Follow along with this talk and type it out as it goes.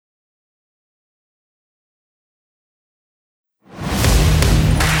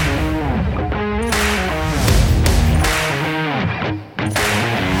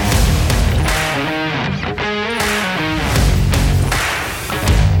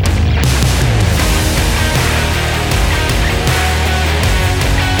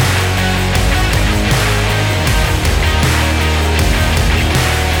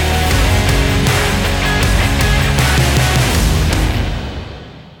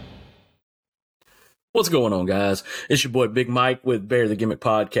What's going on, guys? It's your boy Big Mike with Bear the Gimmick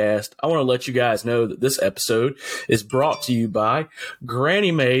Podcast. I want to let you guys know that this episode is brought to you by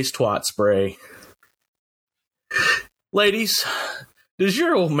Granny Mae's Twat Spray. Ladies, does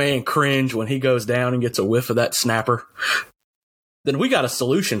your old man cringe when he goes down and gets a whiff of that snapper? Then we got a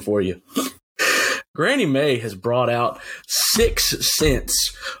solution for you. Granny Mae has brought out 6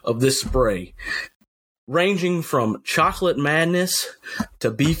 scents of this spray, ranging from chocolate madness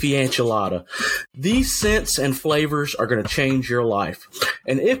to beefy enchilada. These scents and flavors are going to change your life.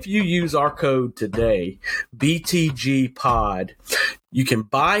 And if you use our code today, BTGPOD, you can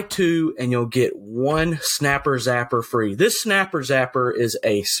buy 2 and you'll get 1 Snapper Zapper free. This Snapper Zapper is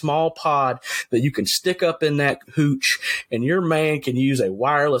a small pod that you can stick up in that hooch, and your man can use a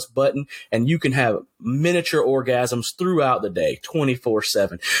wireless button, and you can have miniature orgasms throughout the day,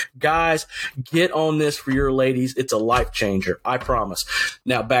 24/7. Guys, get on this for your ladies. It's a life changer, I promise.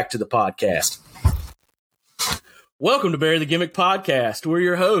 Now back to the podcast. Welcome to Bear the Gimmick Podcast. We're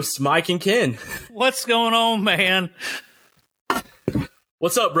your hosts, Mike and Ken. What's going on, man?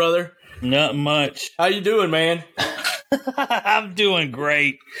 What's up, brother? Not much. How you doing, man? I'm doing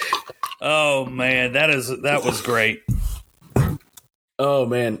great. Oh man, that was great. Oh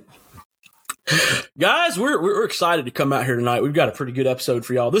man. Guys, we're excited to come out here tonight. We've got a pretty good episode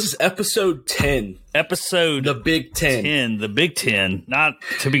for y'all. This is episode 10. The Big 10. The Big 10. Not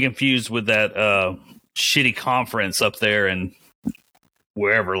to be confused with that shitty conference up there in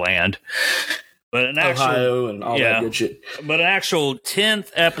wherever land. But an actual, Ohio and all that good shit. But an actual 10th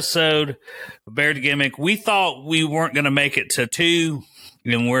episode of Bear the Gimmick. We thought we weren't going to make it to 2,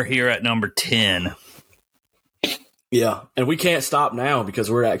 and we're here at number 10. Yeah, and we can't stop now because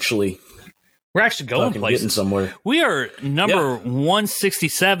we're actually going places. Getting somewhere. We are number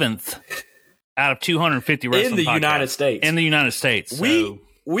 167th out of 250 wrestling in the podcasts. United States. In the United States. We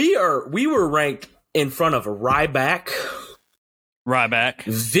were ranked in front of Ryback,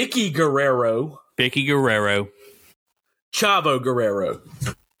 Vicky Guerrero, Chavo Guerrero,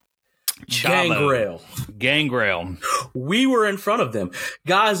 Gangrel. We were in front of them.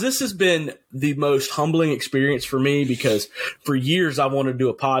 Guys, this has been the most humbling experience for me because for years I wanted to do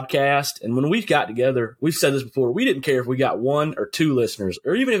a podcast. And when we got together, we've said this before, we didn't care if we got 1 or 2 listeners,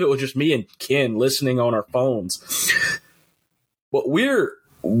 or even if it was just me and Ken listening on our phones. But we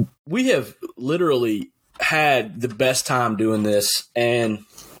have literally had the best time doing this, and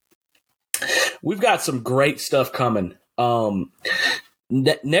we've got some great stuff coming.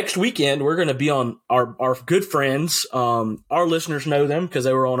 Next weekend, we're going to be on our good friends. Our listeners know them because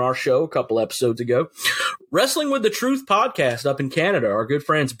they were on our show a couple episodes ago. Wrestling with the Truth podcast up in Canada. Our good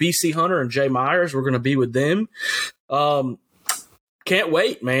friends BC Hunter and Jay Myers. We're going to be with them. Can't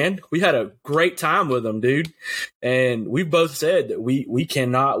wait, man. We had a great time with them, dude. And we both said that we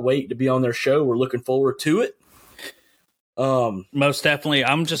cannot wait to be on their show. We're looking forward to it. Most definitely.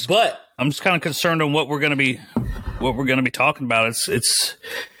 I'm just kind of concerned on what we're going to be talking about. It's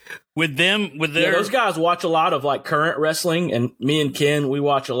with them, those guys watch a lot of like current wrestling, and me and Ken, we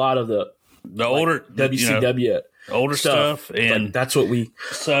watch a lot of the older WCW. Older stuff, and like, that's what we.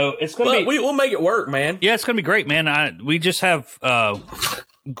 So it's going to be. We'll make it work, man. Yeah, it's going to be great, man. We just have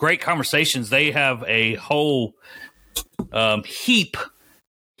great conversations. They have a whole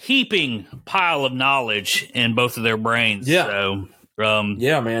heaping pile of knowledge in both of their brains. Yeah. So,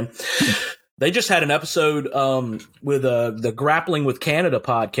 yeah, man. They just had an episode with the Grappling with Canada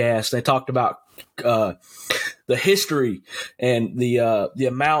podcast. They talked about the history and the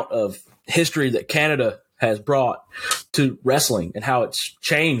amount of history that Canada has brought to wrestling and how it's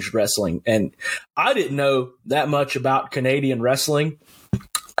changed wrestling. And I didn't know that much about Canadian wrestling.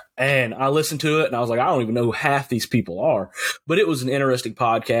 And I listened to it and I was like, I don't even know who half these people are. But it was an interesting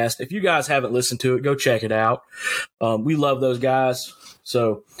podcast. If you guys haven't listened to it, go check it out. We love those guys.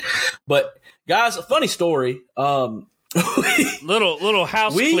 So, but guys, a funny story. Little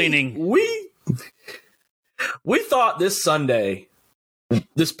house cleaning. We thought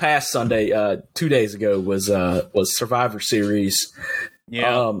this past Sunday, 2 days ago was Survivor Series.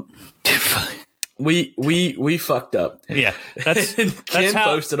 Yeah. We fucked up. Yeah. Ken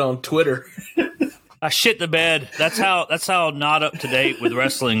posted on Twitter. I shit the bed. That's how not up to date with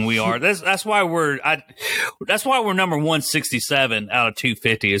wrestling we are. That's why we're number 167 out of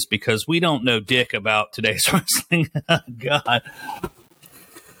 250 is because we don't know dick about today's wrestling. God.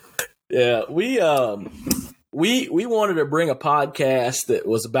 Yeah, we wanted to bring a podcast that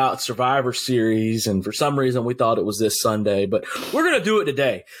was about Survivor Series, and for some reason we thought it was this Sunday, but we're going to do it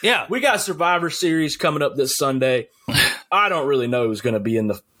today. Yeah. We got Survivor Series coming up this Sunday. I don't really know who's going to be in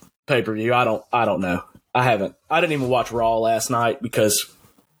the pay-per-view. I don't know. I didn't even watch Raw last night because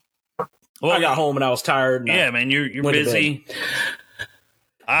Well, I got home and I was tired. Yeah, man, you're went to busy.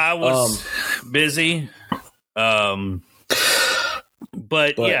 I was busy. But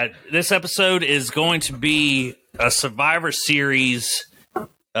yeah, this episode is going to be a Survivor Series.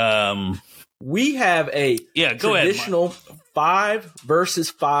 We have a traditional 5 versus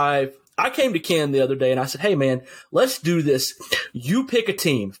 5. I came to Ken the other day and I said, hey, man, let's do this. You pick a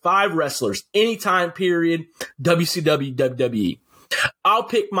team, 5 wrestlers, any time period, WCW, WWE. I'll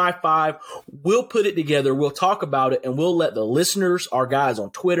pick my 5. We'll put it together. We'll talk about it, and we'll let the listeners, our guys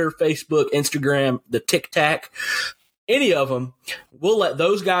on Twitter, Facebook, Instagram, the Tic Tac, any of them, we'll let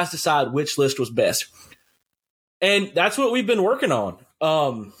those guys decide which list was best. And that's what we've been working on.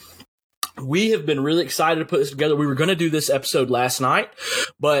 We have been really excited to put this together. We were going to do this episode last night,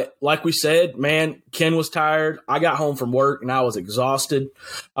 but like we said, man, Ken was tired. I got home from work and I was exhausted.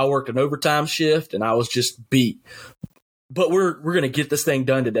 I worked an overtime shift and I was just beat. But we're going to get this thing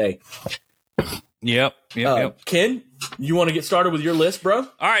done today. Yep. Ken, you want to get started with your list, bro? All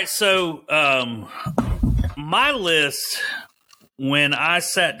right. So, my list, when I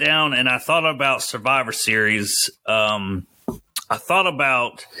sat down and I thought about Survivor Series, I thought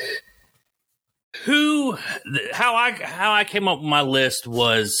about how I came up with my list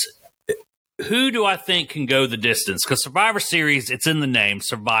was, who do I think can go the distance? Because Survivor Series, it's in the name,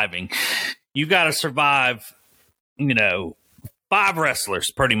 surviving. You got to survive, 5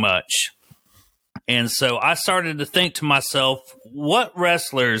 wrestlers pretty much. And so I started to think to myself, what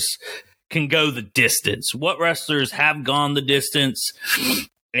wrestlers can go the distance? What wrestlers have gone the distance?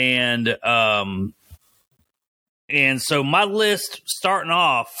 And so my list, starting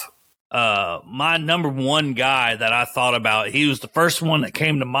off, my number 1 guy that I thought about, he was the first one that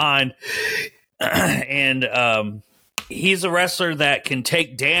came to mind. And he's a wrestler that can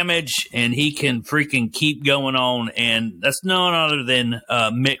take damage and he can freaking keep going on. And that's none other than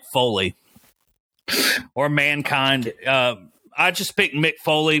Mick Foley or Mankind. I just picked Mick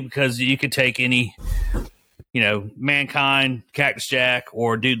Foley because you could take any, Mankind, Cactus Jack,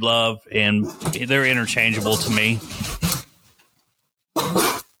 or Dude Love, and they're interchangeable to me.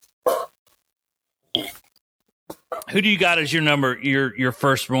 Who do you got as your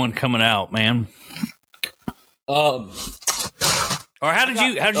first one coming out, man? Or how did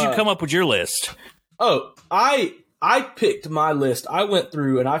you come up with your list? Oh, I picked my list. I went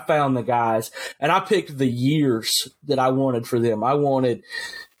through and I found the guys and I picked the years that I wanted for them. I wanted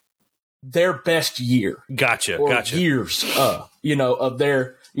their best year. Gotcha. Years, of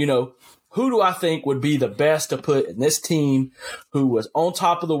their, who do I think would be the best to put in this team who was on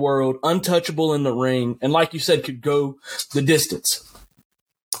top of the world, untouchable in the ring, and like you said, could go the distance.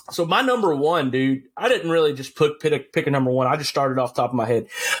 So my number 1, dude, I didn't really just pick a number 1. I just started off the top of my head.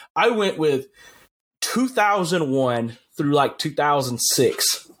 I went with 2001 through like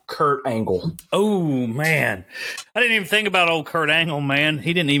 2006, Kurt Angle. Oh, man. I didn't even think about old Kurt Angle, man.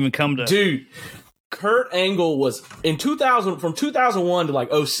 He didn't even come to... Dude, Kurt Angle was, in 2000, from 2001 to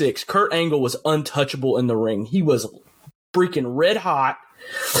like 06, Kurt Angle was untouchable in the ring. He was freaking red hot.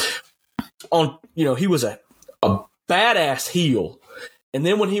 He was a badass heel. And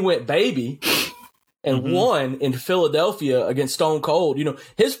then when he went baby and won in Philadelphia against Stone Cold,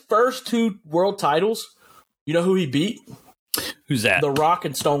 his first 2 world titles, you know who he beat? Who's that? The Rock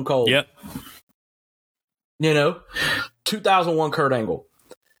and Stone Cold. Yep. 2001 Kurt Angle.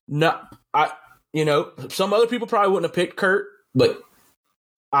 No, some other people probably wouldn't have picked Kurt, but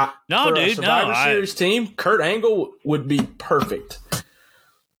for a Survivor Series team, Kurt Angle would be perfect.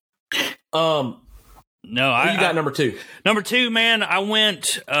 You got number 2? Number 2, man, I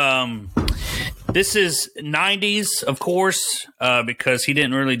went. This is 90s, of course, because he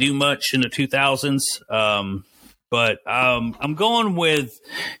didn't really do much in the 2000s. But I'm going with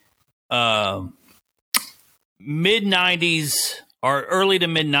mid 90s or early to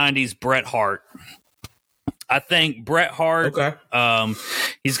mid 90s Bret Hart. I think Bret Hart. Okay.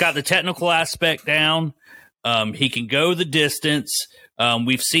 He's got the technical aspect down. He can go the distance.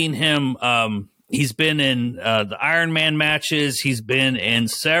 We've seen him. He's been in the Iron Man matches. He's been in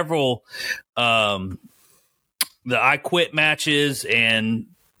several the I Quit matches and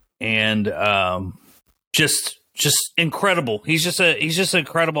just incredible. He's just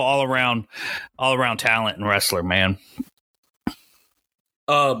incredible all around talent and wrestler, man.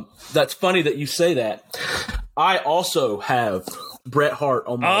 That's funny that you say that. I also have Bret Hart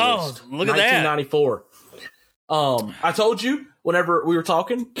on my list. Look at that. 1994. I told you whenever we were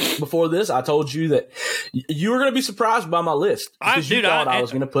talking before this, I told you that you were going to be surprised by my list because you thought I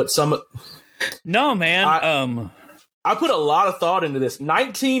was going to put some. No, man. I put a lot of thought into this.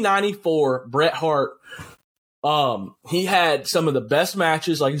 1994 Bret Hart. He had some of the best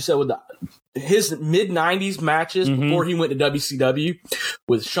matches, like you said, with the his mid-90s matches before he went to WCW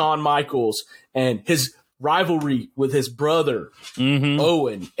with Shawn Michaels and his rivalry with his brother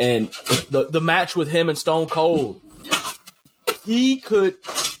Owen and the match with him and Stone Cold. He could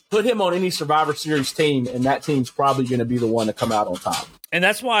put him on any Survivor Series team, and that team's probably going to be the one to come out on top. And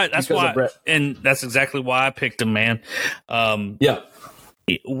that's why, and that's exactly why I picked him, man. Yeah.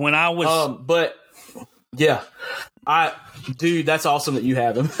 When I was, dude, that's awesome that you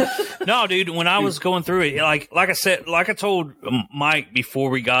have him. No, dude, when I was going through it, like I told Mike before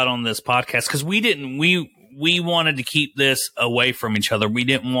we got on this podcast, because we wanted to keep this away from each other. We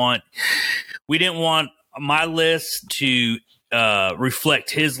didn't want my list to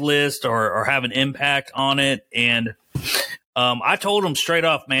reflect his list or have an impact on it. And I told him straight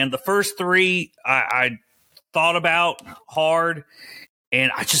off, man, the first three I thought about hard. And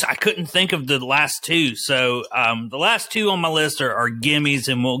I couldn't think of the last two. So the last two on my list are gimmies,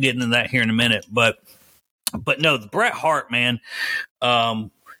 and we'll get into that here in a minute. But no, the Bret Hart, man,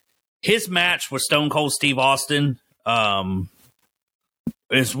 his match with Stone Cold Steve Austin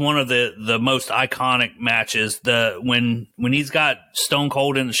is one of the most iconic matches. When he's got Stone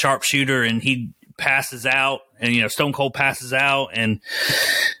Cold in the sharpshooter and he passes out, and Stone Cold passes out, and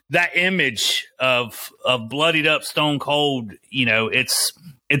that image of bloodied up Stone Cold, it's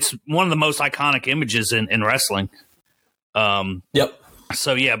one of the most iconic images in wrestling. Yep.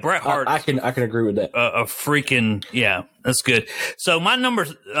 So yeah, Bret Hart. I can agree with that. That's good. So my number,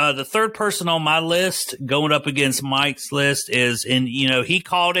 the third person on my list going up against Mike's list is he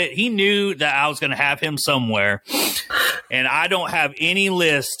called it. He knew that I was going to have him somewhere, and I don't have any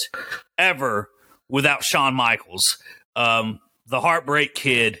list ever without Shawn Michaels. The Heartbreak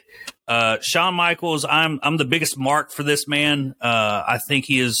Kid, Shawn Michaels. I'm the biggest mark for this man. I think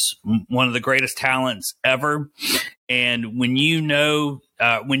he is one of the greatest talents ever. And when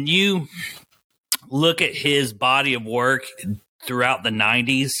when you look at his body of work throughout the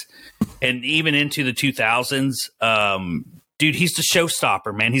 90s and even into the 2000s, dude, he's the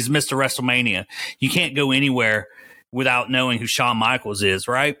showstopper, man. He's Mr. WrestleMania. You can't go anywhere without knowing who Shawn Michaels is,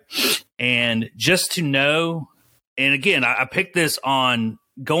 right? And just to know. And again, I picked this on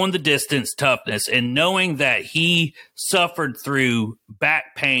going the distance toughness and knowing that he suffered through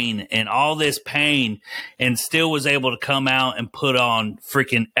back pain and all this pain and still was able to come out and put on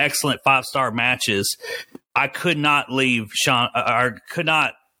freaking excellent 5-star matches. I could not leave or could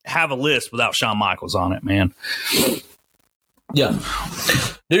not have a list without Shawn Michaels on it, man. Yeah,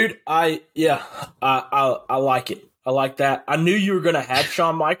 dude. I like it. I like that. I knew you were going to have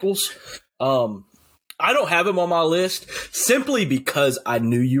Shawn Michaels. I don't have him on my list simply because I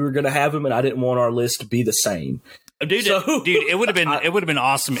knew you were going to have him, and I didn't want our list to be the same. Dude, it would have been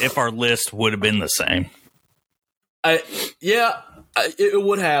awesome if our list would have been the same. It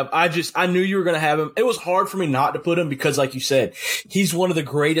would have. I knew you were going to have him. It was hard for me not to put him because, like you said, he's one of the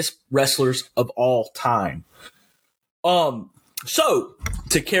greatest wrestlers of all time. So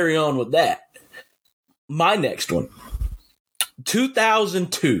to carry on with that, my next one,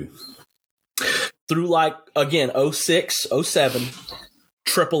 2002. Through again, 06, 07,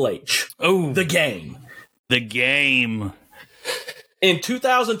 Triple H. Oh, the game. In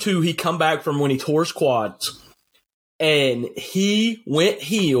 2002, he come back from when he tore his quads, and he went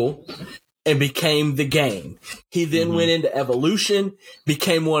heel and became the game. He then went into Evolution,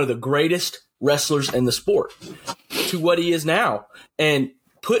 became one of the greatest wrestlers in the sport to what he is now, and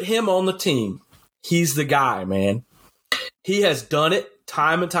put him on the team. He's the guy, man. He has done it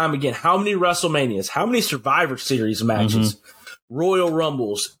time and time again. How many WrestleManias? How many Survivor Series matches? Royal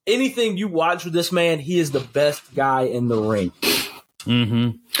Rumbles? Anything you watch with this man, he is the best guy in the ring.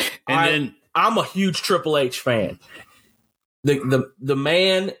 And I'm a huge Triple H fan. The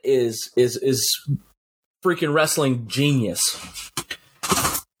man is freaking wrestling genius.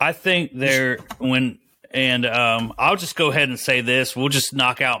 I think I'll just go ahead and say this. We'll just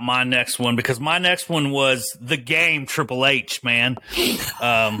knock out my next one because my next one was the game Triple H, man.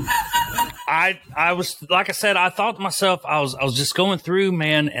 I was, like I said, I thought to myself, I was just going through,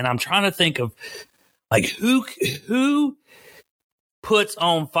 man, and I'm trying to think of who puts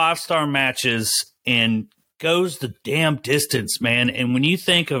on 5-star matches and goes the damn distance, man. And when you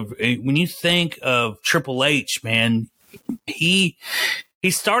think of Triple H, man, he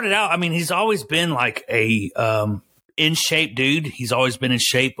started out, I mean, he's always been like a in shape dude. He's always been in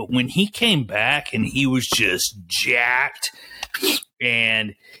shape. But when he came back and he was just jacked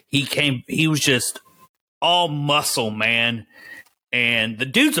and he was just all muscle, man. And the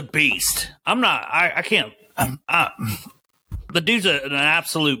dude's a beast. The dude's an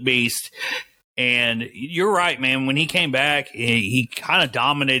absolute beast. And you're right, man. When he came back, he kind of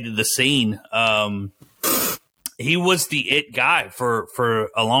dominated the scene. He was the it guy for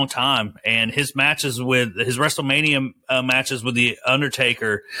a long time, and his WrestleMania matches with the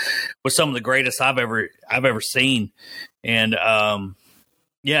Undertaker was some of the greatest I've ever seen. And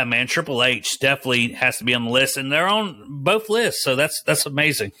yeah, man, Triple H definitely has to be on the list, and they're on both lists, so that's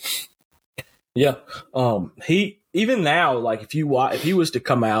amazing. Yeah, he even now, like if he was to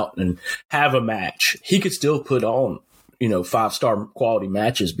come out and have a match, he could still put on 5-star quality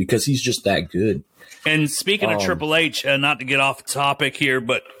matches because he's just that good. And speaking of Triple H, not to get off topic here,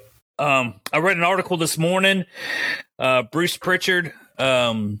 but I read an article this morning. Bruce Pritchard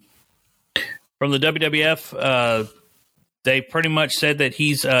from the WWF, they pretty much said that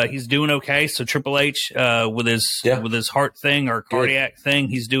he's doing okay. So Triple H with his heart thing or cardiac thing,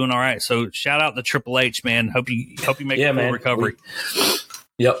 he's doing all right. So shout out to Triple H, man. Hope you make a full recovery.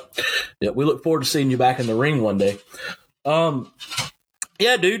 Yep. We look forward to seeing you back in the ring one day.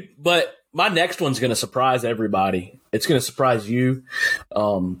 Yeah, dude. But my next one's going to surprise everybody. It's going to surprise you.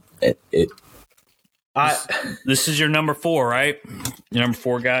 This is your number 4, right? Your number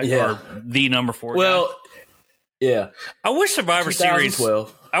 4 guy, or the number 4 guy? Well, yeah. I wish Survivor Series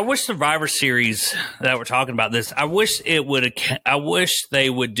that we're talking about this. I wish they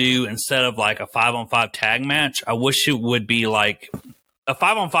would do, instead of like a 5-on-5 tag match, I wish it would be like a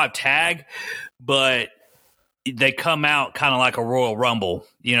 5-on-5 tag, but they come out kind of like a Royal Rumble,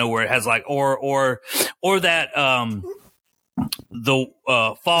 where it has like or that the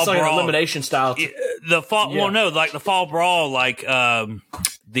fall like brawl, an elimination style. The fall, well, no, like the fall brawl, like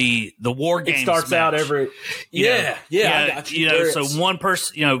the War Games. It starts match. out every I got you. So one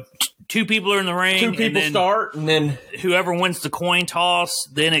person, two people are in the ring. 2 people start, and then whoever wins the coin toss,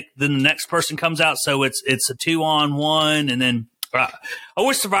 then the next person comes out. So it's a 2-on-1, and then. I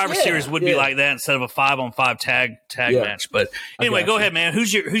wish Survivor Series would be like that instead of a 5-on-5 tag match. But anyway, go ahead, man.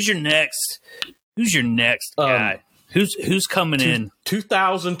 Who's your next guy? Who's coming in?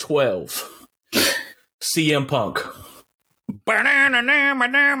 2012 CM Punk.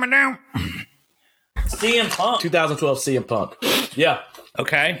 CM Punk. 2012 CM Punk. Yeah.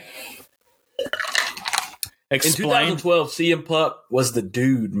 Okay. Explain. In 2012, CM Punk was the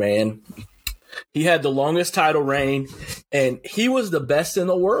dude, man. He had the longest title reign, and he was the best in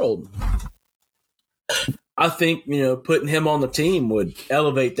the world. I think, putting him on the team would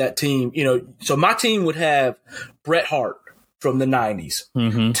elevate that team. So my team would have Bret Hart from the 90s,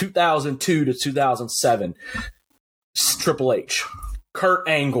 2002 to 2007, Triple H, Kurt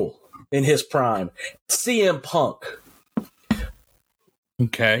Angle in his prime, CM Punk.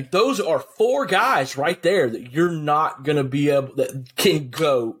 Okay. Those are 4 guys right there that you're not going to be able, that can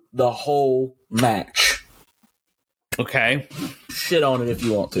go the whole match. Okay. Shit on it if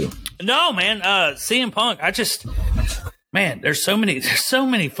you want to. No, man. CM Punk, there's so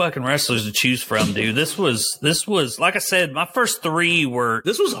many fucking wrestlers to choose from, dude. This was like I said, my first 3 were.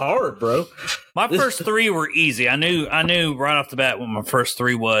 This was hard, bro. First 3 were easy. I knew right off the bat what my first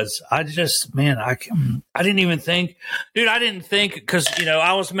 3 was. I didn't even think, dude. I didn't think, because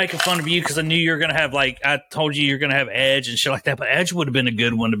I was making fun of you because I knew you were gonna have, like, I told you you're gonna have Edge and shit like that. But Edge would have been a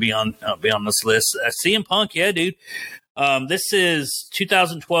good one to be on this list. CM Punk, yeah, dude. This is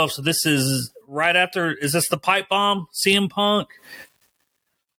 2012, so this is right after. Is this the pipe bomb CM Punk?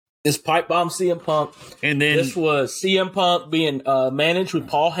 This pipe bomb CM Punk, and then this was CM Punk being managed with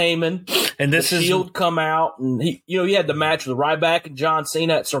Paul Heyman. And this is Shield come out, and he had the match with Ryback and John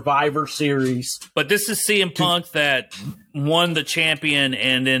Cena at Survivor Series. But this is CM Punk that won the champion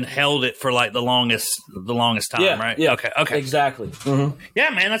and then held it for like the longest time, right? Yeah, okay, exactly. Mm-hmm.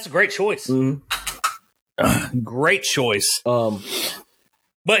 Yeah, man, that's a great choice. Mm-hmm. Great choice.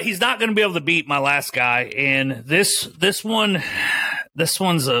 But he's not going to be able to beat my last guy, and this one's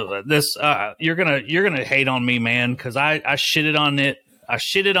you're gonna hate on me, man, because I shitted on it. I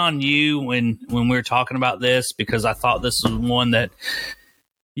shitted on you when we were talking about this because I thought this was one that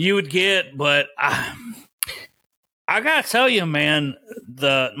you would get, but I gotta tell you, man,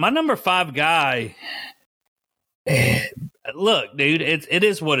 my number 5 guy. Look, dude, it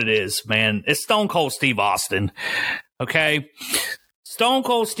is what it is, man. It's Stone Cold Steve Austin. Okay, Stone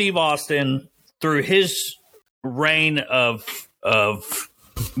Cold Steve Austin, through his reign of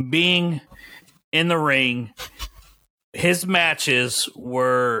being in the ring, his matches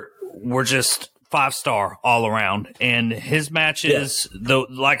were just 5-star all around, and his matches,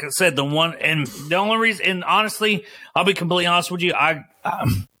 like I said, the one, and the only reason, and honestly, I'll be completely honest with you,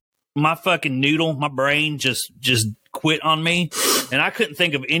 my fucking noodle, my brain just quit on me, and I couldn't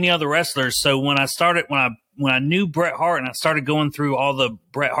think of any other wrestlers. So when I when I knew Bret Hart and I started going through all the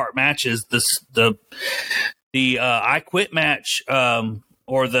Bret Hart matches, the I Quit match,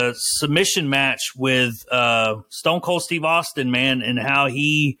 or the submission match with Stone Cold Steve Austin, man, and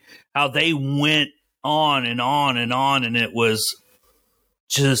how they went on and on and on, and it was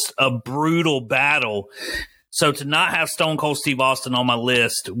just a brutal battle. So to not have Stone Cold Steve Austin on my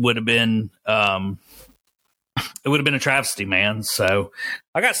list would have been it would have been a travesty, man. So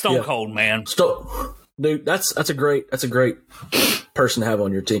I got Stone Cold, man. Dude, that's a great person to have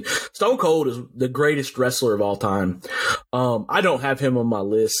on your team. Stone Cold is the greatest wrestler of all time. I don't have him on my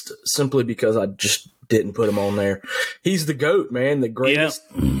list simply because I just didn't put him on there. He's the GOAT, man, the greatest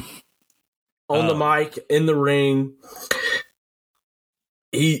on the mic, in the ring.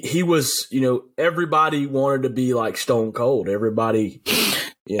 He was, everybody wanted to be like Stone Cold. Everybody,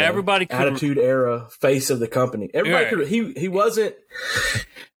 everybody could, Attitude Era, face of the company. Everybody could. He wasn't.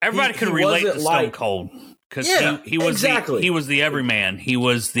 Everybody could relate to Stone Cold because he was he was the everyman. He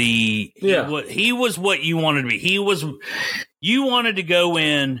was he was what you wanted to be. You wanted to go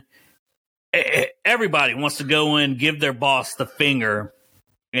in. Everybody wants to go in, give their boss the finger,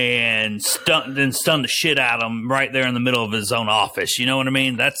 and stun the shit out of him right there in the middle of his own office. You know what I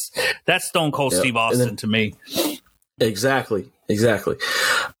mean? That's Stone Cold Steve Austin to me. Exactly.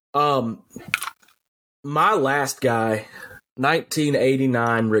 My last guy,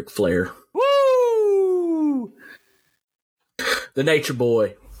 1989 Ric Flair. Woo! The Nature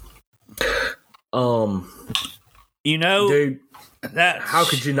Boy. Dude, how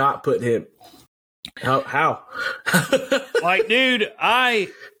could you not put him? How? Like, dude,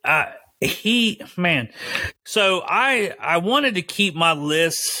 So I wanted to keep my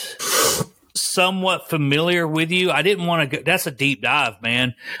list somewhat familiar with you. I didn't want to go. That's a deep dive,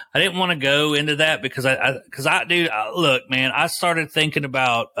 man. I didn't want to go into that because look, man, I started thinking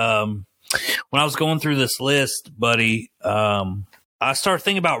about, when I was going through this list, buddy, I started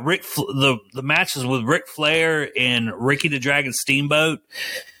thinking about the matches with Ric Flair and Ricky the Dragon Steamboat.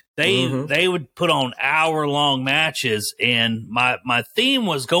 They would put on hour-long matches, and my theme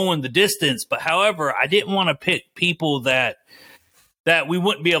was going the distance. But however, I didn't want to pick people that we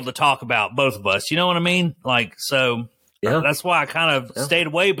wouldn't be able to talk about, both of us. You know what I mean? Like, so that's why I kind of stayed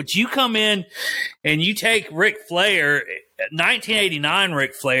away. But you come in and you take Ric Flair, 1989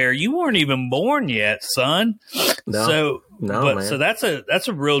 Ric Flair. You weren't even born yet, son. No, man. So that's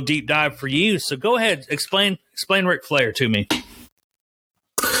a real deep dive for you. So go ahead, explain Ric Flair to me.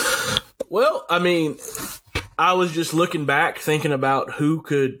 Well, I mean, I was just looking back, thinking about who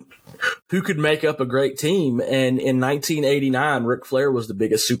could make up a great team, and in 1989, Ric Flair was the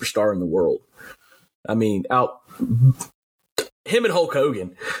biggest superstar in the world. I mean, him and Hulk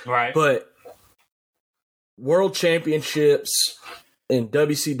Hogan, right? But world championships in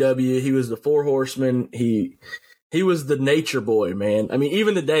WCW, he was the Four Horsemen. He was the Nature Boy, man. I mean,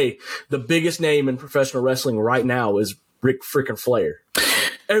 even today, the biggest name in professional wrestling right now is Ric freaking Flair.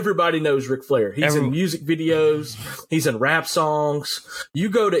 Everybody knows Ric Flair. He's in music videos. He's in rap songs. You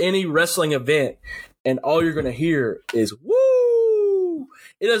go to any wrestling event, and all you're going to hear is woo.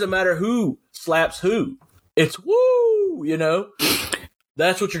 It doesn't matter who slaps who. It's woo,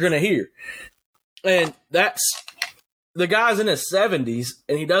 That's what you're going to hear. And that's the guy's in his 70s,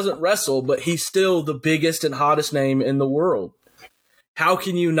 and he doesn't wrestle, but he's still the biggest and hottest name in the world. How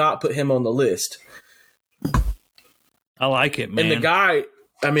can you not put him on the list? I like it, man. And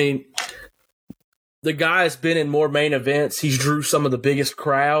the guy's been in more main events. He's drew some of the biggest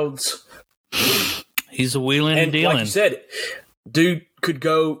crowds. He's a wheeling and dealing. Like you said, dude could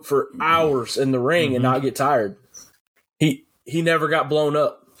go for hours in the ring and not get tired. He never got blown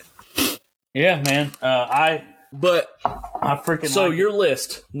up. Yeah, man. I freaking So like your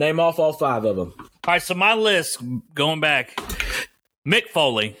list, name off all 5 of them. All right, so my list, going back, Mick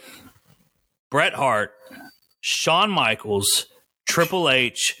Foley, Bret Hart, Shawn Michaels, Triple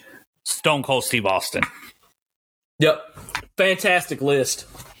H, Stone Cold Steve Austin. Yep. Fantastic list.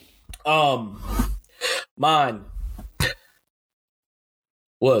 Mine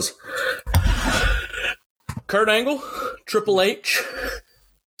was Kurt Angle, Triple H,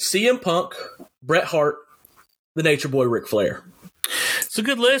 CM Punk, Bret Hart, the Nature Boy Ric Flair. It's a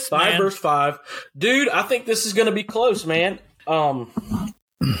good list, 5 versus 5. Dude, I think this is going to be close, man.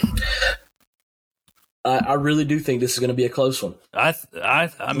 I really do think this is going to be a close one.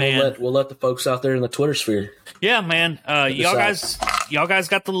 Man, we'll let the folks out there in the Twitter sphere. Yeah, man. Y'all guys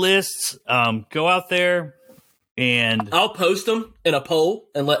got the lists. Go out there and I'll post them in a poll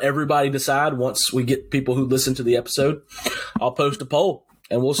and let everybody decide. Once we get people who listen to the episode, I'll post a poll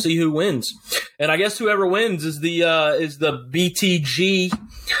and we'll see who wins. And I guess whoever wins is the BTG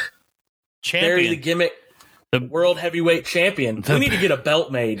champion. Bury the Gimmick The world heavyweight champion. We need to get a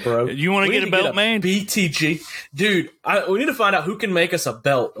belt made, bro. You want to get a belt made? BTG. Dude, we need to find out who can make us a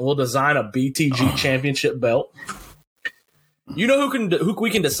belt. We'll design a BTG championship belt. You know who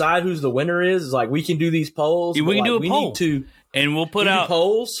we can decide who's the winner is? Like, we can do these polls. We can do a poll. And we'll put out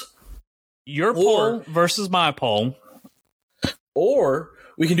polls. Your poll versus my poll. Or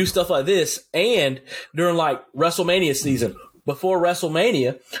we can do stuff like this, and during like WrestleMania season, before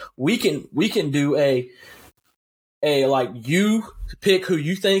WrestleMania, we can do a like, you pick who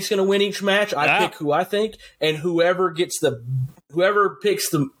you think's going to win each match. I pick who I think, and whoever picks the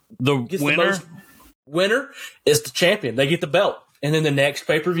winner is the champion. They get the belt, and then the next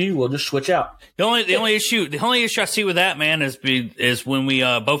pay-per-view we'll just switch out. The only issue I see with that, man, is when we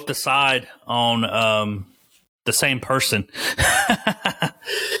both decide on the same person.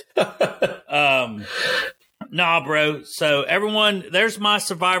 Nah, bro. So everyone, there's my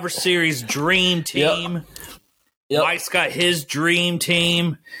Survivor Series dream team. Yep. Mike's got his dream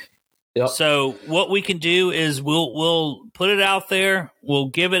team. Yep. So what we can do is we'll put it out there. We'll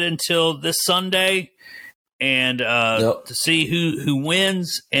give it until this Sunday, and to see who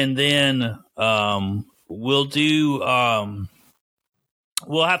wins, and then we'll do.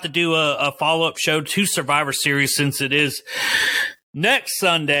 We'll have to do a follow-up show to Survivor Series, since it is next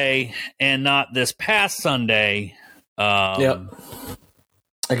Sunday and not this past Sunday. Yep.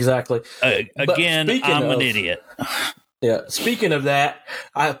 Exactly. Again, I'm an idiot. Yeah. Speaking of that,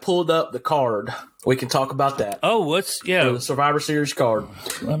 I pulled up the card. We can talk about that. Oh, the Survivor Series card.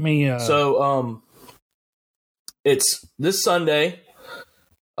 Let me. So, it's this Sunday,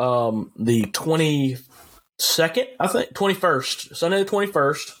 the 22nd, I think, 21st, Sunday the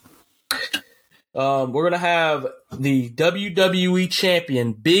 21st. We're gonna have the WWE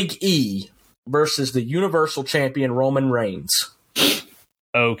champion Big E versus the Universal champion Roman Reigns.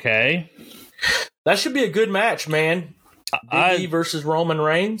 Okay. That should be a good match, man. Big E versus Roman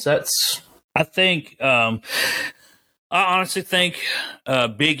Reigns. I think. I honestly think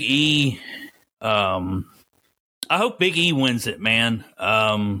Big E. I hope Big E wins it, man.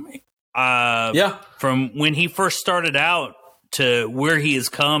 Yeah. From when he first started out to where he has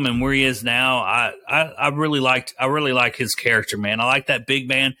come and where he is now, I really like his character, man. I like that big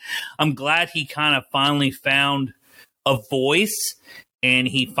man. I'm glad he kind of finally found a voice, and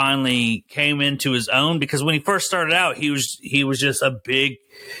he finally came into his own, because when he first started out, he was just a big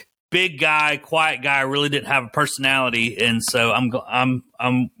guy, quiet guy, really didn't have a personality, and so I'm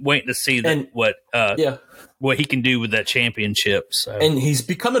waiting to see what he can do with that championship. So. And he's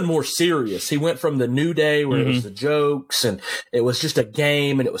becoming more serious. He went from the New Day where it was the jokes and it was just a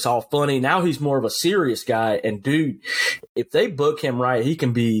game and it was all funny. Now he's more of a serious guy. And dude, if they book him right, he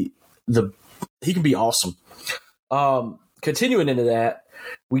can be awesome. Continuing into that,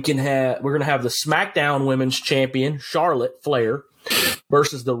 we're going to have the SmackDown Women's Champion Charlotte Flair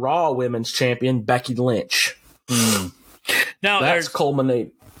versus the Raw Women's Champion Becky Lynch. Now that's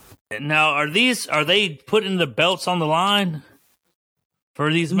culminating. Now, are they putting the belts on the line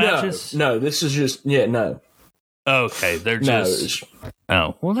for these matches? No, this is just no. Okay, they're just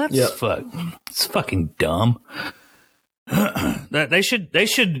well, that's it's fucking dumb. They should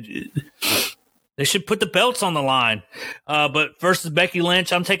put the belts on the line. But versus Becky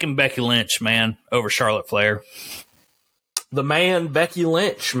Lynch, I'm taking Becky Lynch, man, over Charlotte Flair. The man, Becky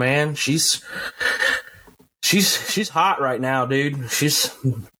Lynch, man, she's hot right now, dude. She's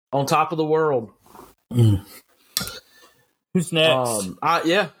on top of the world. Who's next?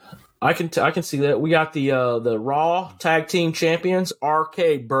 I can see that. We got the Raw Tag Team Champions,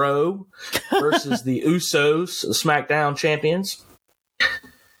 RK Bro, versus the Usos, the SmackDown Champions.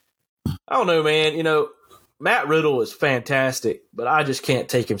 I don't know, man. You know, Matt Riddle is fantastic, but I just can't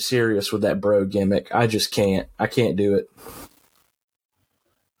take him serious with that bro gimmick. I just can't. I can't do it.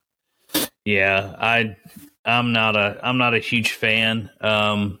 Yeah, I'm not a huge fan.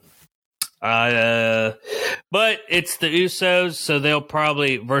 But it's the Usos, so they'll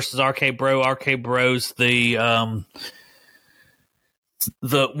probably versus RK Bro. RK Bro's the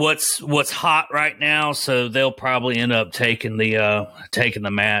what's hot right now, so they'll probably end up taking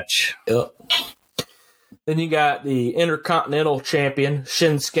the match. Yep. Then you got the Intercontinental Champion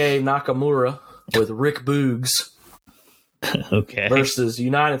Shinsuke Nakamura with Rick Boogs. Okay. Versus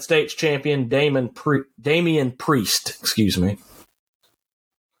United States Champion Damian Priest. Excuse me.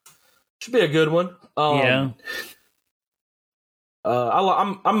 Should be a good one. Yeah.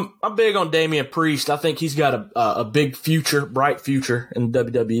 I'm big on Damian Priest. I think he's got a big future, bright future in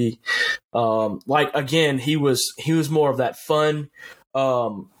WWE. Like again, he was more of that fun,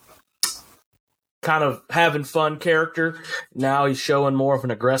 kind of having fun character. Now he's showing more of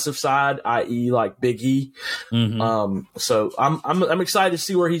an aggressive side, i.e., like Big E. Mm-hmm. So I'm excited to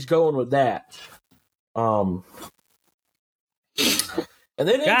see where he's going with that. And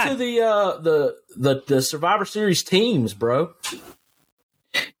then into the Survivor Series teams, bro.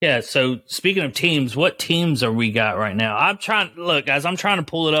 Yeah, so speaking of teams, what teams are we got right now? I'm trying to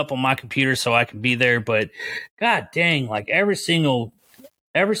pull it up on my computer so I can be there, but god dang, like every single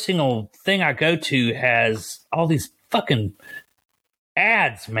thing I go to has all these fucking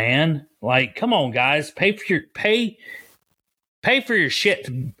ads, man. Like, come on, guys, pay for your shit,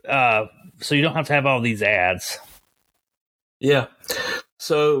 so you don't have to have all these ads. Yeah.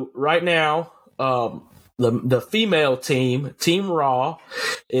 So right now, the female team, Team Raw,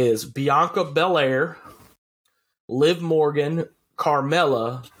 is Bianca Belair, Liv Morgan,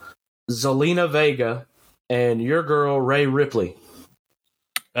 Carmella, Zelina Vega, and your girl Rhea Ripley.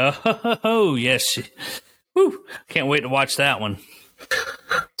 Oh, yes. Whew. Can't wait to watch that one.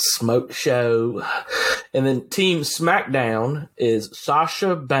 Smoke show. And then Team SmackDown is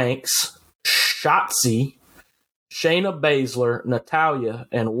Sasha Banks, Shotzi, Shayna Baszler, Natalya,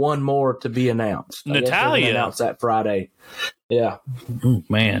 and one more to be announced. Natalya announced that Friday. Yeah. Oh,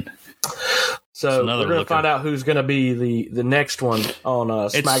 man. So we're going to find out who's going to be the next one on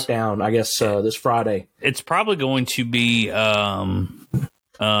SmackDown, I guess, this Friday. It's probably going to be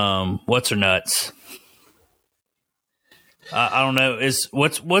what's her nuts? I don't know.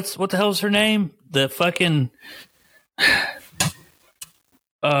 What the hell's her name? The fucking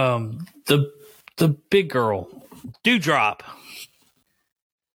the big girl, Doudrop.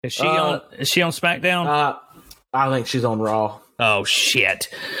 Is she on SmackDown? I think she's on Raw. Oh shit!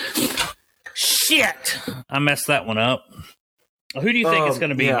 I messed that one up. Who do you think it's going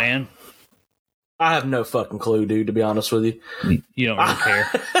to be, man? I have no fucking clue, dude. To be honest with you, you don't really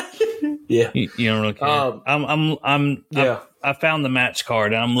care. Yeah, you don't really care. I found the match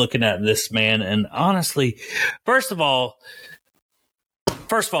card and I'm looking at this, man. And honestly, first of all,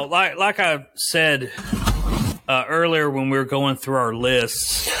 like I said earlier when we were going through our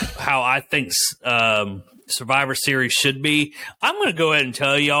lists, how I think Survivor Series should be. I'm going to go ahead and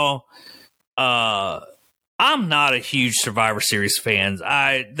tell y'all, I'm not a huge Survivor Series fan.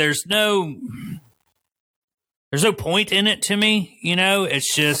 There's no point in it to me. You know,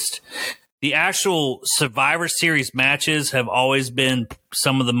 it's just the actual Survivor Series matches have always been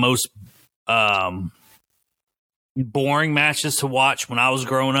some of the most boring matches to watch when I was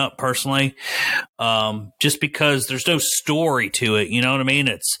growing up, personally. Just because there's no story to it. You know what I mean?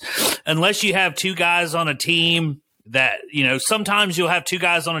 It's unless you have two guys on a team that, you know, sometimes you'll have two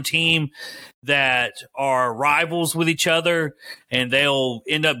guys on a team that are rivals with each other and they'll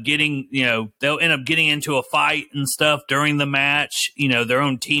end up getting into a fight and stuff during the match, you know, their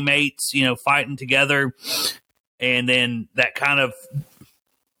own teammates, you know, fighting together. And then that kind of,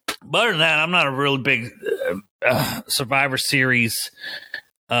 but other than that, I'm not a real big Survivor Series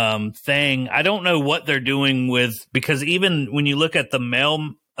thing. I don't know what they're doing because even when you look at the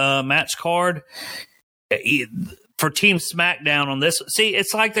male match card for Team SmackDown on this, see,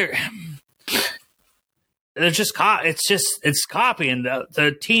 it's like they're just it's copying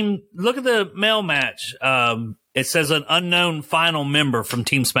the team. Look at the male match. It says an unknown final member from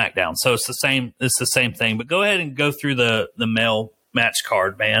Team SmackDown, so it's the same thing. But go ahead and go through the male match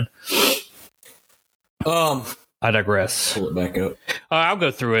card, man. I digress. Pull it back up. I'll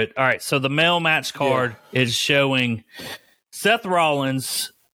go through it. All right, so the male match card is showing Seth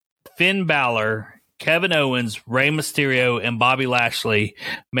Rollins, Finn Balor, Kevin Owens, Rey Mysterio, and Bobby Lashley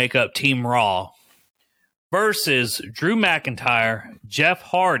make up Team Raw versus Drew McIntyre, Jeff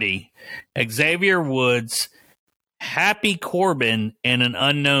Hardy, Xavier Woods, Happy Corbin, and an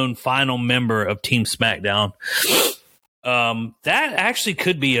unknown final member of Team SmackDown. That actually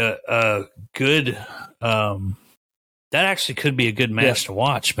could be a good match to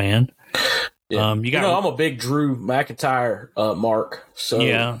watch, man. Yeah. I'm a big Drew McIntyre mark. So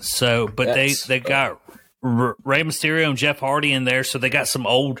yeah. So, but they got Rey Mysterio and Jeff Hardy in there, so they got some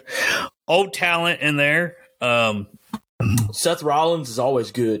old talent in there. Seth Rollins is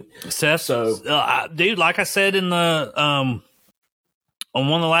always good. Dude, like I said in the on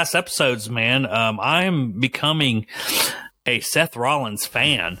one of the last episodes, man, I am becoming a Seth Rollins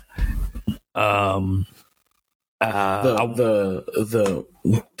fan. The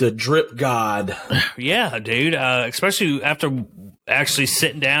drip god. Yeah, dude. Especially after actually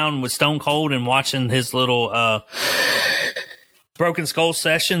sitting down with Stone Cold and watching his little Broken Skull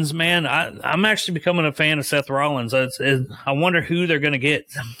sessions, man. I'm actually becoming a fan of Seth Rollins. I wonder who they're going to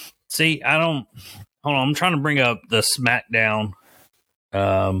get. See, hold on. I'm trying to bring up the SmackDown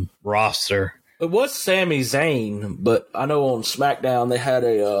roster. It was Sami Zayn, but I know on SmackDown they had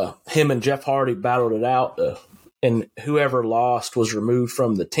him and Jeff Hardy battled it out, and whoever lost was removed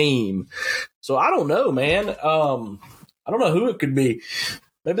from the team. So I don't know, man. I don't know who it could be.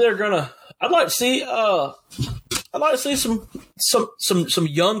 Maybe they're gonna. I'd like to see some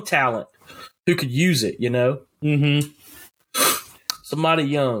young talent who could use it. You know, somebody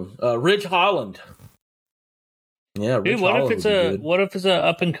young. Ridge Holland. Yeah, Ridge dude. What Holland if it's a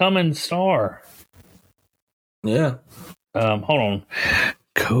up and coming star? Yeah. Hold on.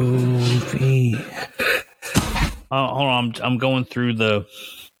 Kofi. Hold on. I'm going through the.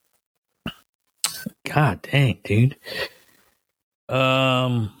 God dang, dude.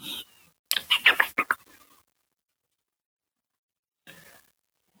 What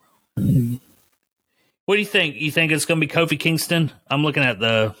do you think? You think it's going to be Kofi Kingston? I'm looking at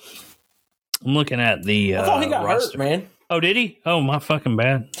the. I thought he got roster. hurt, man. Oh, did he? Oh, my fucking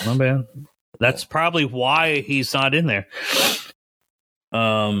bad. My bad. That's probably why he's not in there.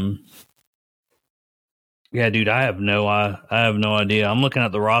 Yeah, dude, I have no idea. I'm looking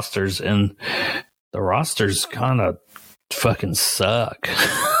at the rosters, and the rosters kind of fucking suck.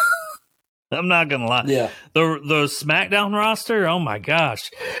 I'm not gonna lie. Yeah, the SmackDown roster. Oh my gosh,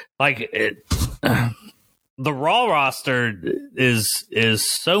 like it. The Raw roster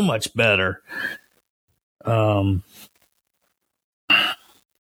is so much better.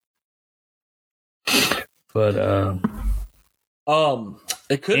 But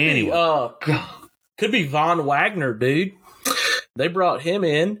it could be Von Wagner, dude. They brought him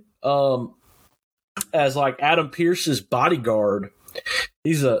in as like Adam Pearce's bodyguard.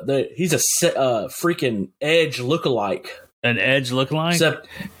 He's a freaking Edge lookalike. An Edge lookalike. Except,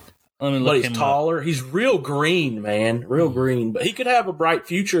 let me look. But he's him taller. Up. He's real green, man. Real green. But he could have a bright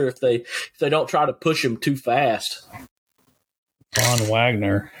future if they don't try to push him too fast. Von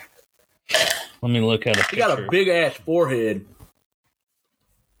Wagner. Let me look at a picture. He got a big ass forehead.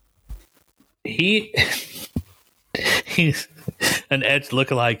 He's an Edge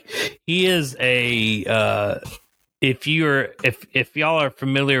lookalike. He is a if y'all are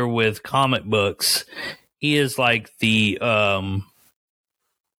familiar with comic books, he is like the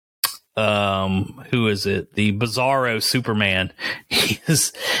who is it? The Bizarro Superman.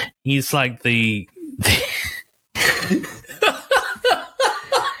 He's like the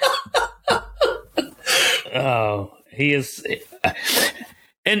oh, he is.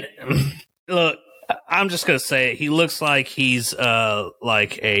 And look, I'm just gonna say it. He looks like he's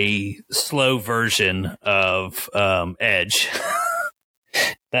like a slow version of Edge.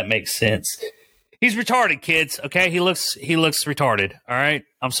 That makes sense. He's retarded, kids. Okay, he looks retarded. All right,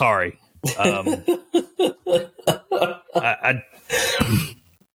 I'm sorry.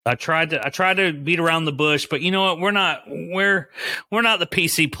 I tried to beat around the bush, but you know what? We're not the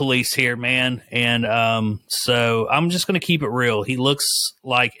PC police here, man. And so I'm just going to keep it real. He looks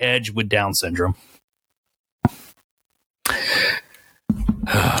like Edge with Down syndrome.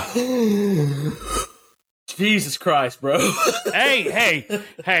 Jesus Christ, bro.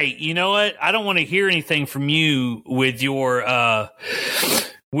 hey, you know what? I don't want to hear anything from you with your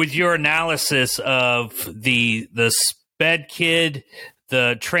analysis of the sped kid,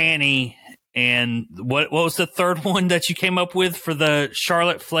 the tranny, and what was the third one that you came up with for the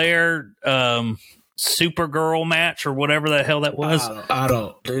Charlotte Flair Supergirl match or whatever the hell that was? I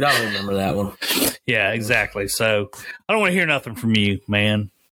don't remember that one. Yeah, exactly. So I don't want to hear nothing from you,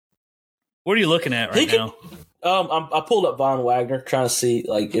 man. What are you looking at right now? I pulled up Von Wagner trying to see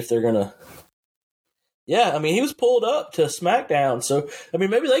like if they're gonna. Yeah, I mean he was pulled up to SmackDown, so I mean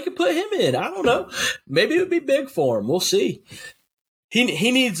maybe they could put him in. I don't know. Maybe it would be big for him. We'll see.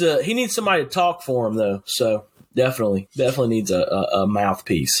 He needs somebody to talk for him though. So definitely needs a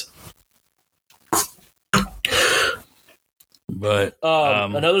mouthpiece. But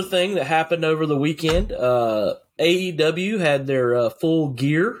another thing that happened over the weekend, AEW had their Full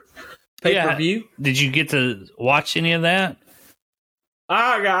Gear pay-per-view. Yeah. Did you get to watch any of that?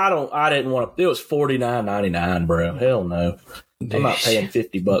 I didn't want to. It was $49.99, bro. Hell no. I'm not paying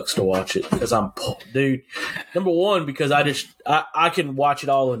 $50 to watch it because dude. Number one, because I can watch it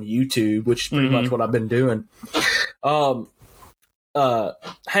all on YouTube, which is pretty much what I've been doing.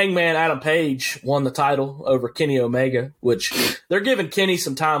 Hangman Adam Page won the title over Kenny Omega, which they're giving Kenny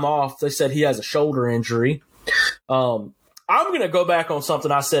some time off. They said he has a shoulder injury. I'm going to go back on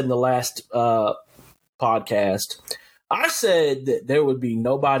something I said in the last podcast. I said that there would be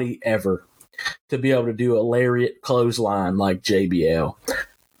nobody ever to be able to do a lariat clothesline like JBL.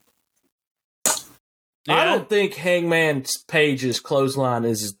 Yeah. I don't think Hangman Page's clothesline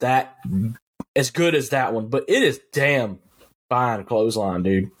is that as good as that one, but it is damn fine clothesline,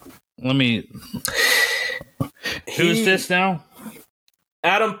 dude. Let me. Who's this now?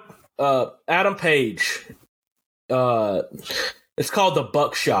 Adam Page. It's called the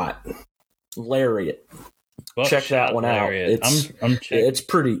Buckshot Lariat. Check that one Lariat. out. It's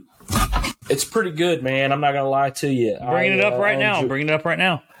pretty good, man. I'm not gonna lie to you. Bringing it up right now. Bringing it up right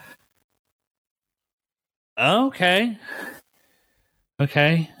now. Okay.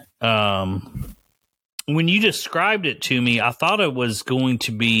 When you described it to me, I thought it was going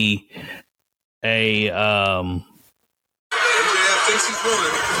to be a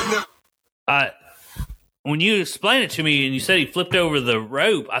when you explained it to me and you said he flipped over the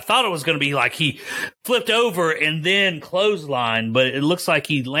rope, I thought it was going to be like he flipped over and then clothesline, but it looks like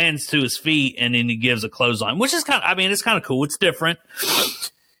he lands to his feet and then he gives a clothesline, which is it's kind of cool. It's different.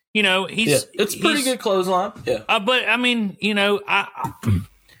 You know, it's pretty good clothesline. Yeah. But I mean, you know,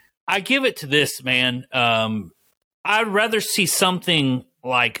 I give it to this, man. I'd rather see something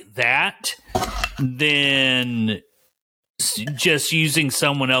like that than just using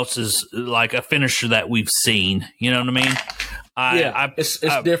someone else's, like a finisher that we've seen. You know what I mean? It's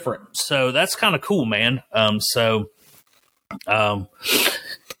different. So that's kind of cool, man.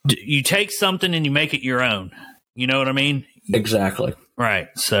 You take something and you make it your own. You know what I mean? Exactly. Right.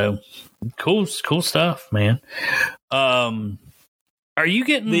 So cool stuff, man. Are you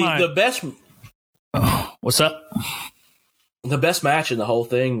getting the best? What's up? The best match in the whole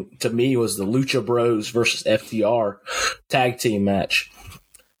thing to me was the Lucha Bros versus FTR tag team match.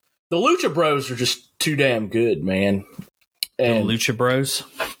 The Lucha Bros are just too damn good, man. And the Lucha Bros?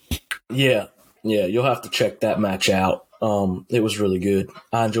 Yeah, you'll have to check that match out. It was really good.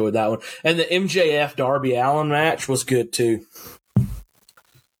 I enjoyed that one. And the MJF Darby Allin match was good too.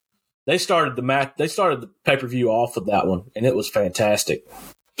 They started the pay-per-view off with that one, and it was fantastic.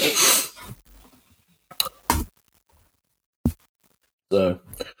 So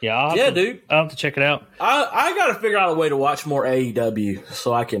dude, I'll have to check it out. I got to figure out a way to watch more AEW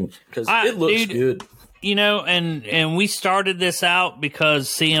so I can, because it looks good. You know, and we started this out because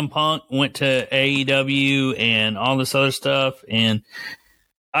CM Punk went to AEW and all this other stuff, and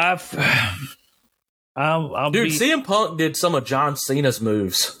CM Punk did some of John Cena's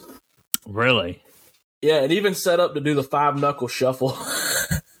moves. Really? Yeah, and even set up to do the 5-knuckle shuffle.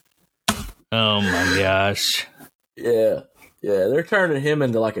 Oh my gosh. Yeah, they're turning him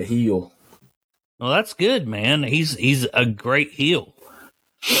into like a heel. Well, that's good, man. He's a great heel.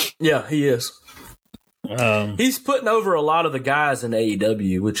 Yeah, he is. He's putting over a lot of the guys in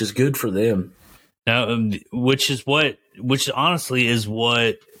AEW, which is good for them. Which honestly is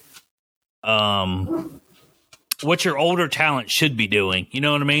what your older talent should be doing. You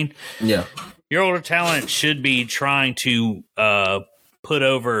know what I mean? Yeah. Your older talent should be trying to put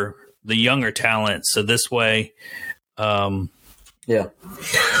over the younger talent, so this way. Yeah.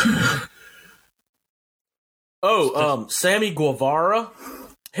 Sammy Guevara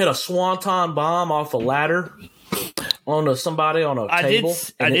hit a swanton bomb off a ladder onto somebody on a table.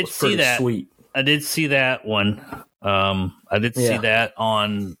 I did see that. Sweet. I did see that one. I did see that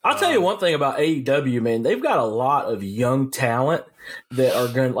on. I'll tell you one thing about AEW, man. They've got a lot of young talent that are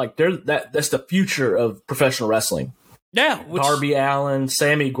going that's the future of professional wrestling. Yeah, Darby Allin,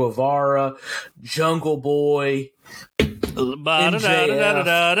 Sammy Guevara, Jungle Boy, MJF.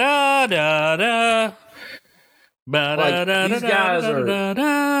 These guys are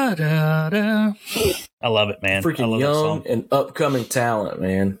I love it, man. Freaking young and upcoming talent,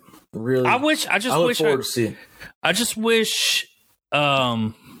 man. Really, I look forward to seeing. I just wish.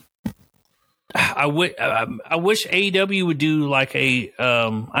 I wish AEW would do like a.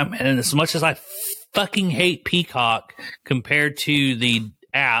 And as much as I fucking hate Peacock compared to the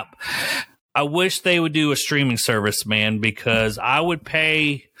app, I wish they would do a streaming service, man. Because I would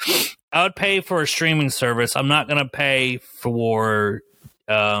pay for a streaming service. I'm not going to pay for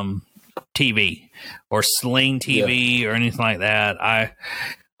TV or Sling TV or anything like that. I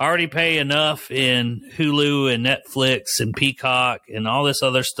already pay enough in Hulu and Netflix and Peacock and all this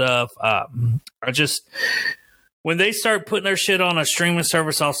other stuff. When they start putting their shit on a streaming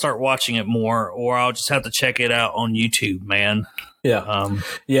service, I'll start watching it more, or I'll just have to check it out on YouTube, man. Yeah.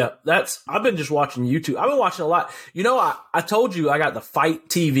 I've been just watching YouTube. I've been watching a lot. You know, I told you I got the Fight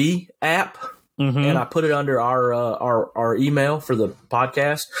TV app. Mm-hmm. And I put it under our email for the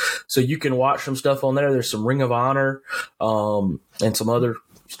podcast, so you can watch some stuff on there. There's some Ring of Honor, and some other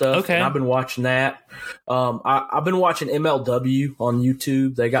stuff. Okay, and I've been watching that. I've been watching MLW on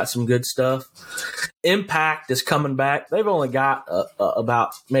YouTube. They got some good stuff. Impact is coming back. They've only got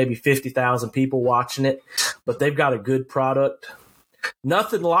about maybe 50,000 people watching it, but they've got a good product.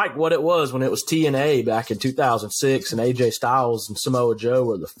 Nothing like what it was when it was TNA back in 2006 and AJ Styles and Samoa Joe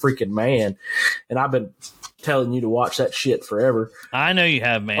were the freaking man. And I've been telling you to watch that shit forever. I know you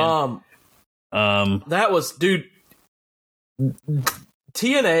have, man. That was, dude,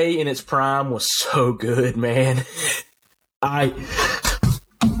 TNA in its prime was so good, man. That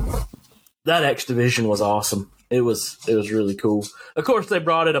X Division was awesome. It was really cool. Of course, they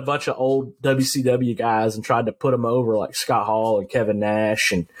brought in a bunch of old WCW guys and tried to put them over, like Scott Hall and Kevin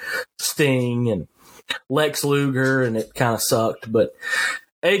Nash and Sting and Lex Luger, and it kind of sucked. But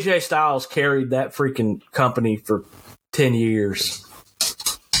AJ Styles carried that freaking company for 10 years.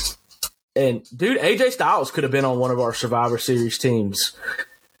 And, dude, AJ Styles could have been on one of our Survivor Series teams.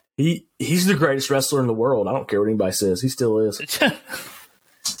 He's the greatest wrestler in the world. I don't care what anybody says. He still is.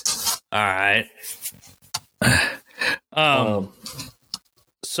 All right.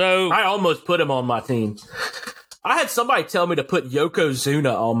 So I almost put him on my team. I had somebody tell me to put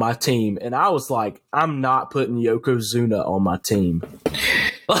Yokozuna on my team, and I was like, I'm not putting Yokozuna on my team.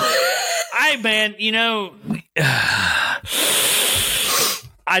 Man,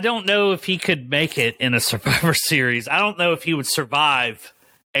 I don't know if he could make it in a Survivor Series. I don't know if he would survive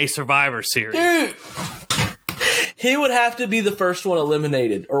a Survivor Series. Dude, he would have to be the first one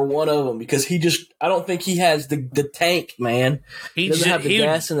eliminated, or one of them, because I don't think he has the tank, man. He doesn't have the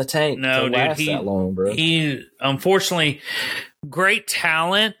gas in the tank to last that long, bro. He, unfortunately, great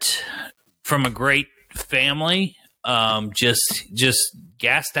talent from a great family, just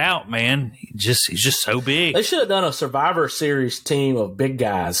gassed out, man. He's just so big. They should have done a Survivor Series team of big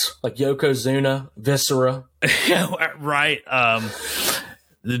guys, like Yokozuna, Viscera. Right.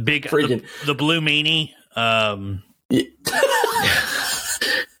 The big, the Blue Meanie.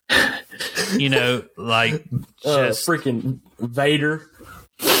 Like just freaking Vader.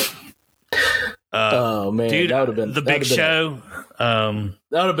 Oh man, dude, that would have been the Big Show. That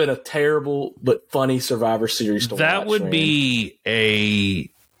would have been a terrible but funny Survivor Series to watch. That would be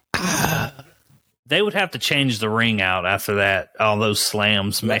they would have to change the ring out after that. All those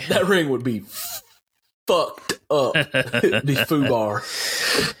slams, man. That ring would be fucked up. The FUBAR.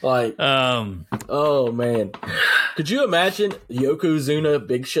 Like, oh man. Could you imagine Yokozuna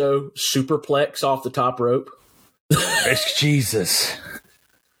Big Show superplex off the top rope? Jesus.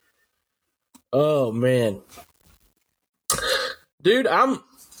 Oh man. Dude, I'm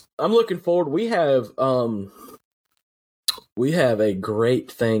looking forward. We have a great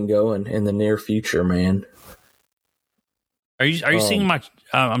thing going in the near future, man. Are you seeing my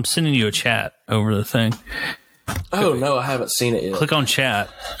I'm sending you a chat over the thing. Oh no, I haven't seen it yet. Click on chat.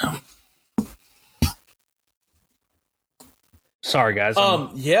 Sorry, guys.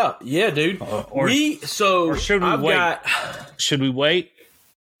 Yeah, dude. Should we wait? Should we wait?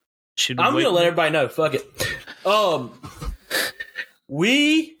 I'm gonna let everybody know. Fuck it.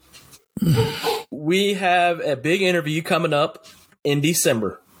 We have a big interview coming up in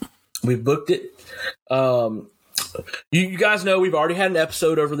December. We've booked it. You guys know we've already had an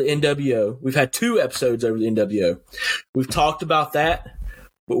episode over the NWO. We've had 2 episodes over the NWO. We've talked about that,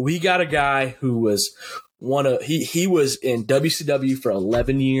 but we got a guy who was he was in WCW for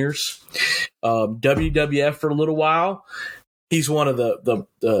 11 years, WWF for a little while. He's one of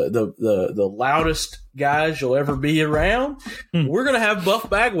the loudest guys you'll ever be around. We're gonna have Buff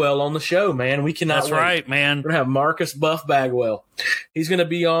Bagwell on the show, man. We cannot. That's wait. right, man. We're gonna have Marcus Buff Bagwell. He's gonna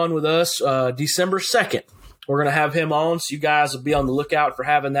be on with us December 2nd. We're gonna have him on, so you guys will be on the lookout for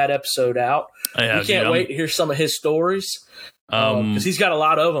having that episode out. Yeah, we can't wait to hear some of his stories because he's got a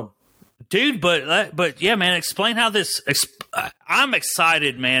lot of them. Dude, but yeah, man. Explain how this. I'm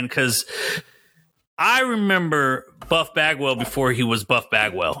excited, man, because I remember Buff Bagwell before he was Buff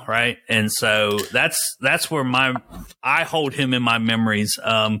Bagwell, right? And so that's where I hold him in my memories.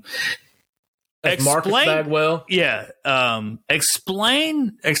 Marcus Bagwell. Yeah.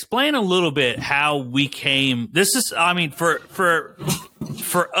 Explain a little bit how we came. This is, I mean, for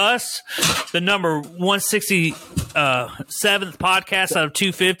us, the number 167th podcast out of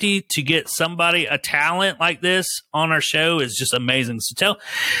 250 to get a talent like this on our show is just amazing. So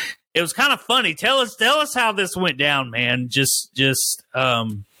it was kind of funny. Tell us how this went down, man.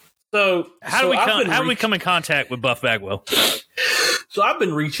 How do we come in contact with Buff Bagwell? So I've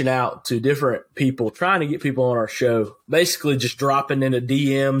been reaching out to different people, trying to get people on our show, basically just dropping into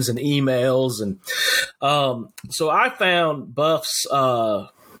DMs and emails. And so I found Buff's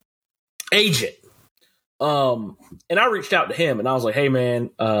agent. And I reached out to him and I was like, hey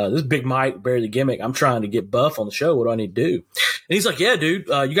man, this is Big Mike, Barry the Gimmick. I'm trying to get Buff on the show. What do I need to do? And he's like, yeah, dude,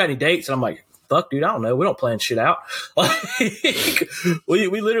 you got any dates? And I'm like, fuck, dude? I don't know. We don't plan shit out. Like,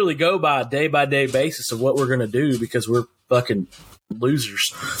 we literally go by a day-by-day basis of what we're going to do because we're fucking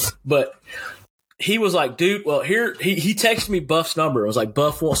losers. But he was like, dude, well, here, he texted me Buff's number. I was like,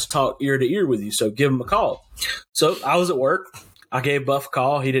 Buff wants to talk ear to ear with you, so give him a call. So I was at work. I gave Buff a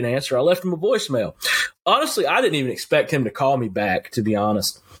call. He didn't answer. I left him a voicemail. Honestly, I didn't even expect him to call me back, to be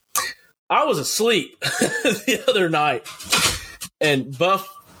honest. I was asleep the other night, and Buff,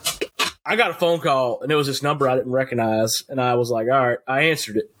 I got a phone call, and it was this number I didn't recognize, and I was like, all right, I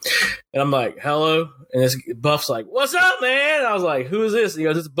answered it. And I'm like, hello? And Buff's like, what's up, man? And I was like, who is this? And he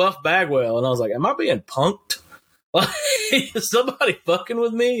goes, it's Buff Bagwell. And I was like, am I being punked? Like, is somebody fucking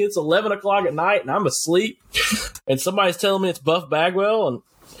with me? It's 11 o'clock at night, and I'm asleep, and somebody's telling me it's Buff Bagwell. And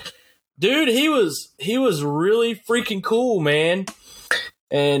dude, he was really freaking cool, man.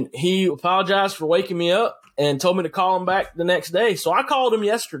 And he apologized for waking me up and told me to call him back the next day. So I called him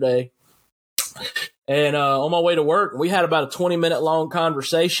yesterday, and on my way to work, we had about a 20-minute long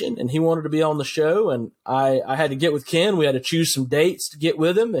conversation, and he wanted to be on the show, and I had to get with Ken. We had to choose some dates to get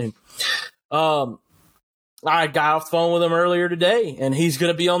with him, and I got off the phone with him earlier today, and he's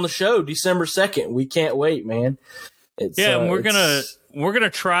going to be on the show December 2nd. We can't wait, man. And we're gonna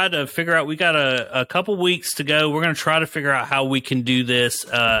try to figure out. We got a couple weeks to go. We're gonna try to figure out how we can do this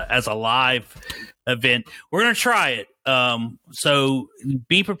as a live event. We're gonna try it. So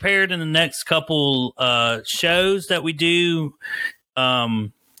be prepared in the next couple shows that we do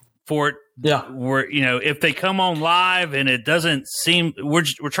for it. Yeah, we're if they come on live and it doesn't seem, we're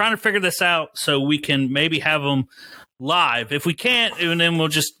trying to figure this out so we can maybe have them live. If we can't, and then we'll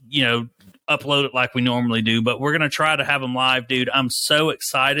just upload it like we normally do, but we're going to try to have him live, dude. I'm so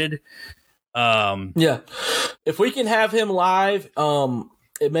excited. Yeah. If we can have him live,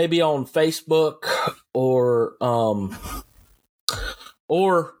 it may be on Facebook or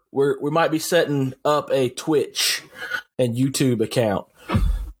we might be setting up a Twitch and YouTube account.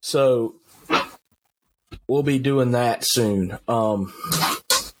 So we'll be doing that soon. But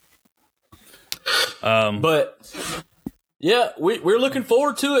yeah, we're looking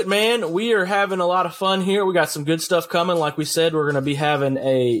forward to it, man. We are having a lot of fun here. We got some good stuff coming. Like we said, we're going to be having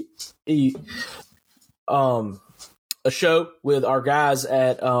a show with our guys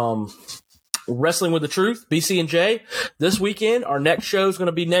at Wrestling with the Truth, BC and J, this weekend. Our next show is going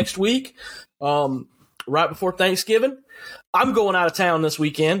to be next week, right before Thanksgiving. I'm going out of town this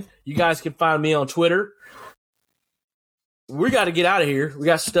weekend. You guys can find me on Twitter. We got to get out of here. We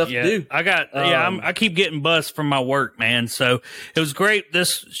got stuff to do. I keep getting buzzed from my work, man. So it was great.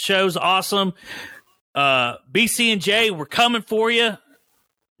 This show's awesome. BC and J, we're coming for you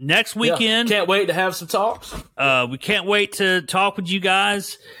next weekend. Can't wait to have some talks. We can't wait to talk with you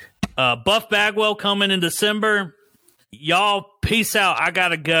guys. Buff Bagwell coming in December. Y'all, peace out. I got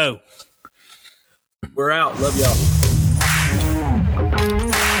to go. We're out. Love y'all.